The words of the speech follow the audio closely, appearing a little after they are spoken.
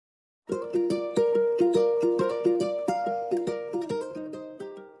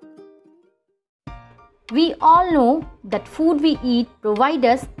We all know that food we eat provides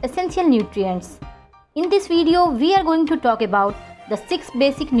us essential nutrients. In this video, we are going to talk about the 6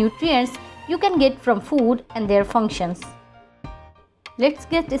 basic nutrients you can get from food and their functions. Let's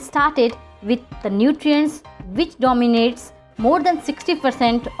get started with the nutrients which dominates more than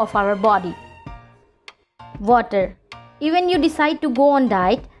 60% of our body. Water. Even you decide to go on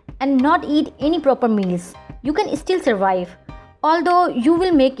diet and not eat any proper meals, you can still survive, although you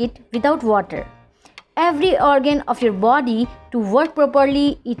will make it without water. Every organ of your body to work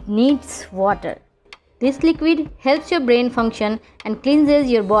properly, it needs water. This liquid helps your brain function and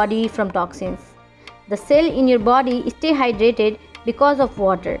cleanses your body from toxins. The cell in your body stay hydrated because of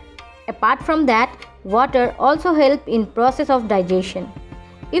water. Apart from that, water also helps in process of digestion.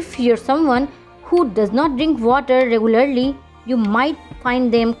 If you're someone who does not drink water regularly, you might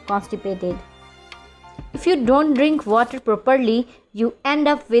find them constipated. If you don't drink water properly, you end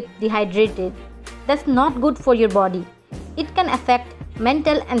up with dehydrated. That's not good for your body. It can affect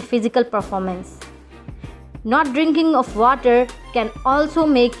mental and physical performance. Not drinking of water can also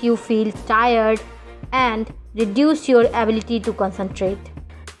make you feel tired and reduce your ability to concentrate.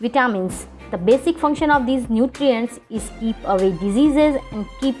 Vitamins. The basic function of these nutrients is keep away diseases and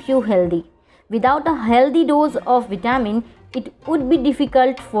keep you healthy. Without a healthy dose of vitamin, it would be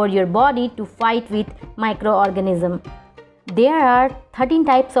difficult for your body to fight with microorganisms. There are 13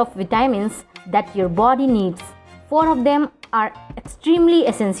 types of vitamins that your body needs. 4 of them are extremely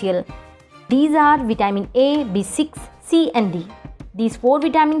essential. These are vitamin A, B6, C and D. These 4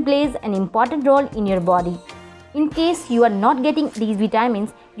 vitamins plays an important role in your body. In case you are not getting these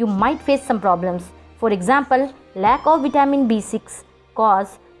vitamins, you might face some problems. For example, lack of vitamin B6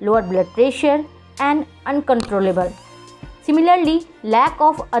 cause lower blood pressure and uncontrollable. Similarly, lack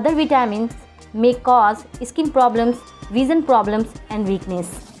of other vitamins may cause skin problems, vision problems and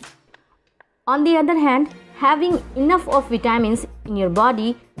weakness. On the other hand, having enough of vitamins in your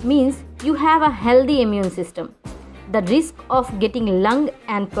body means you have a healthy immune system. The risk of getting lung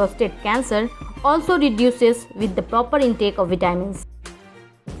and prostate cancer also reduces with the proper intake of vitamins.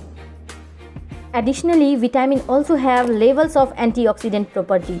 Additionally, vitamins also have levels of antioxidant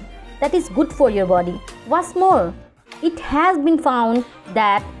property that is good for your body. What's more, it has been found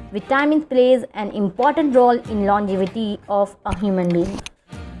that vitamins plays an important role in longevity of a human being.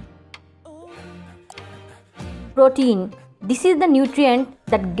 Protein. This is the nutrient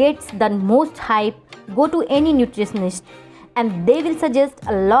that gets the most hype. Go to any nutritionist and they will suggest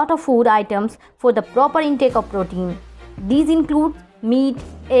a lot of food items for the proper intake of protein. These include meat,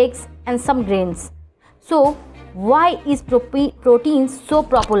 eggs and some grains. So, why is protein so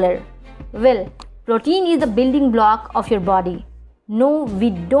popular? Well, protein is the building block of your body. No,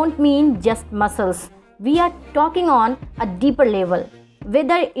 we don't mean just muscles. We are talking on a deeper level.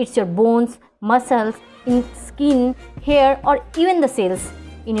 Whether it's your bones, muscles, in skin, hair or even the cells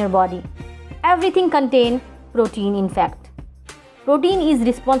in your body. Everything contains protein in fact. Protein is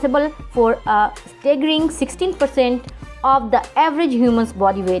responsible for a staggering 16% of the average human's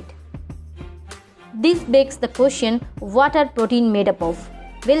body weight. This begs the question, what are protein made up of?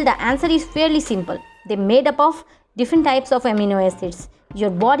 Well, the answer is fairly simple. They're made up of different types of amino acids. Your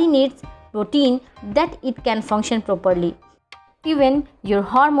body needs protein that it can function properly. Even your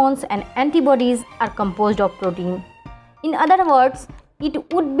hormones and antibodies are composed of protein. In other words,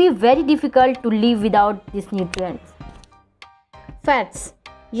 it would be very difficult to live without these nutrients. Fats.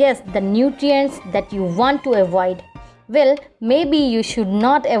 Yes, the nutrients that you want to avoid. Well, maybe you should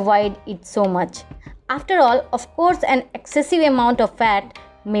not avoid it so much. After all, of course, an excessive amount of fat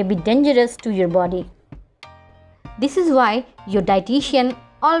may be dangerous to your body. This is why your dietitian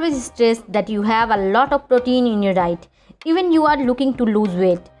always stresses that you have a lot of protein in your diet. Even you are looking to lose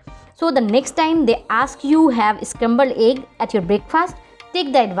weight. So the next time they ask you have scrambled egg at your breakfast,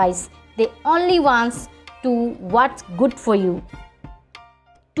 take the advice. They only want to what's good for you.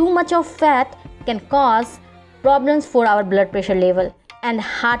 Too much of fat can cause problems for our blood pressure level and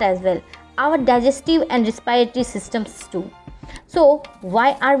heart as well. Our digestive and respiratory systems too. So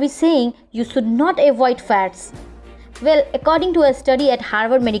why are we saying you should not avoid fats? Well, according to a study at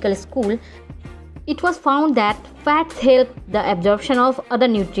Harvard Medical School, it was found that fats help the absorption of other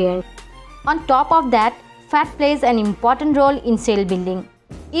nutrients. On top of that, fat plays an important role in cell building.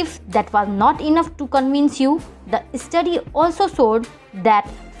 If that was not enough to convince you, the study also showed that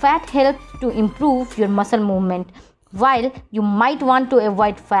fat helps to improve your muscle movement, while you might want to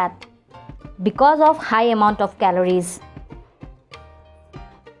avoid fat because of high amount of calories.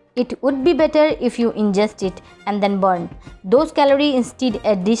 It would be better if you ingest it and then burn those calories instead.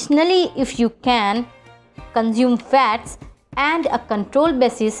 Additionally, if you can consume fats and a controlled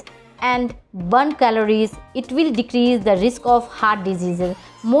basis and burn calories, it will decrease the risk of heart diseases.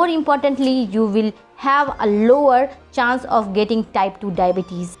 More importantly, you will have a lower chance of getting type 2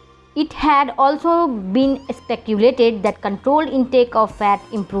 diabetes. It had also been speculated that controlled intake of fat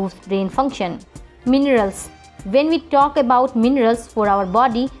improves brain function. Minerals. When we talk about minerals for our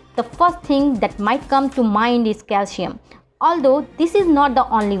body, the first thing that might come to mind is calcium. Although this is not the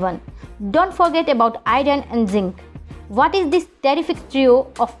only one. Don't forget about iron and zinc. What is this terrific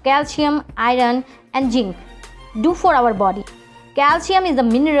trio of calcium, iron and zinc do for our body? Calcium is the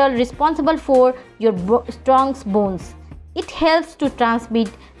mineral responsible for your strong bones. It helps to transmit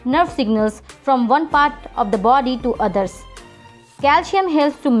nerve signals from one part of the body to others. Calcium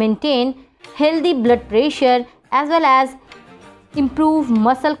helps to maintain healthy blood pressure as well as improve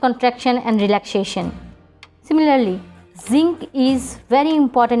muscle contraction and relaxation. Similarly, zinc is very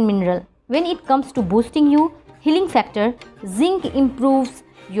important mineral. When it comes to boosting your healing factor, zinc improves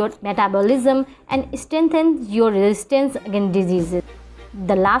your metabolism and strengthens your resistance against diseases.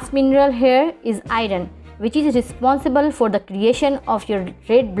 The last mineral here is iron, which is responsible for the creation of your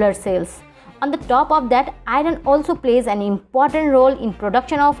red blood cells. On the top of that, iron also plays an important role in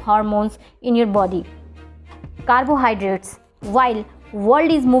production of hormones in your body. Carbohydrates. While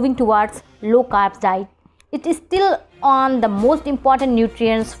world is moving towards low carb diet, it is still on the most important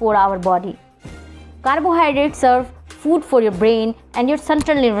nutrients for our body. Carbohydrates serve food for your brain and your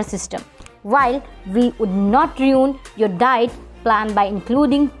central nervous system. While we would not ruin your diet plan by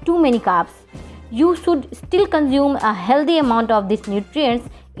including too many carbs, you should still consume a healthy amount of these nutrients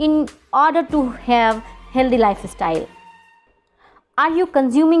in order to have healthy lifestyle. Are you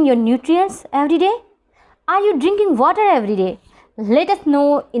consuming your nutrients every day? Are you drinking water every day? Let us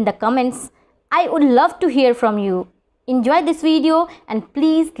know in the comments. I would love to hear from you. Enjoy this video and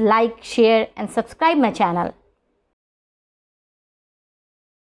please like, share and subscribe my channel.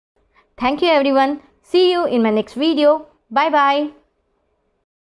 Thank you everyone. See you in my next video. Bye bye.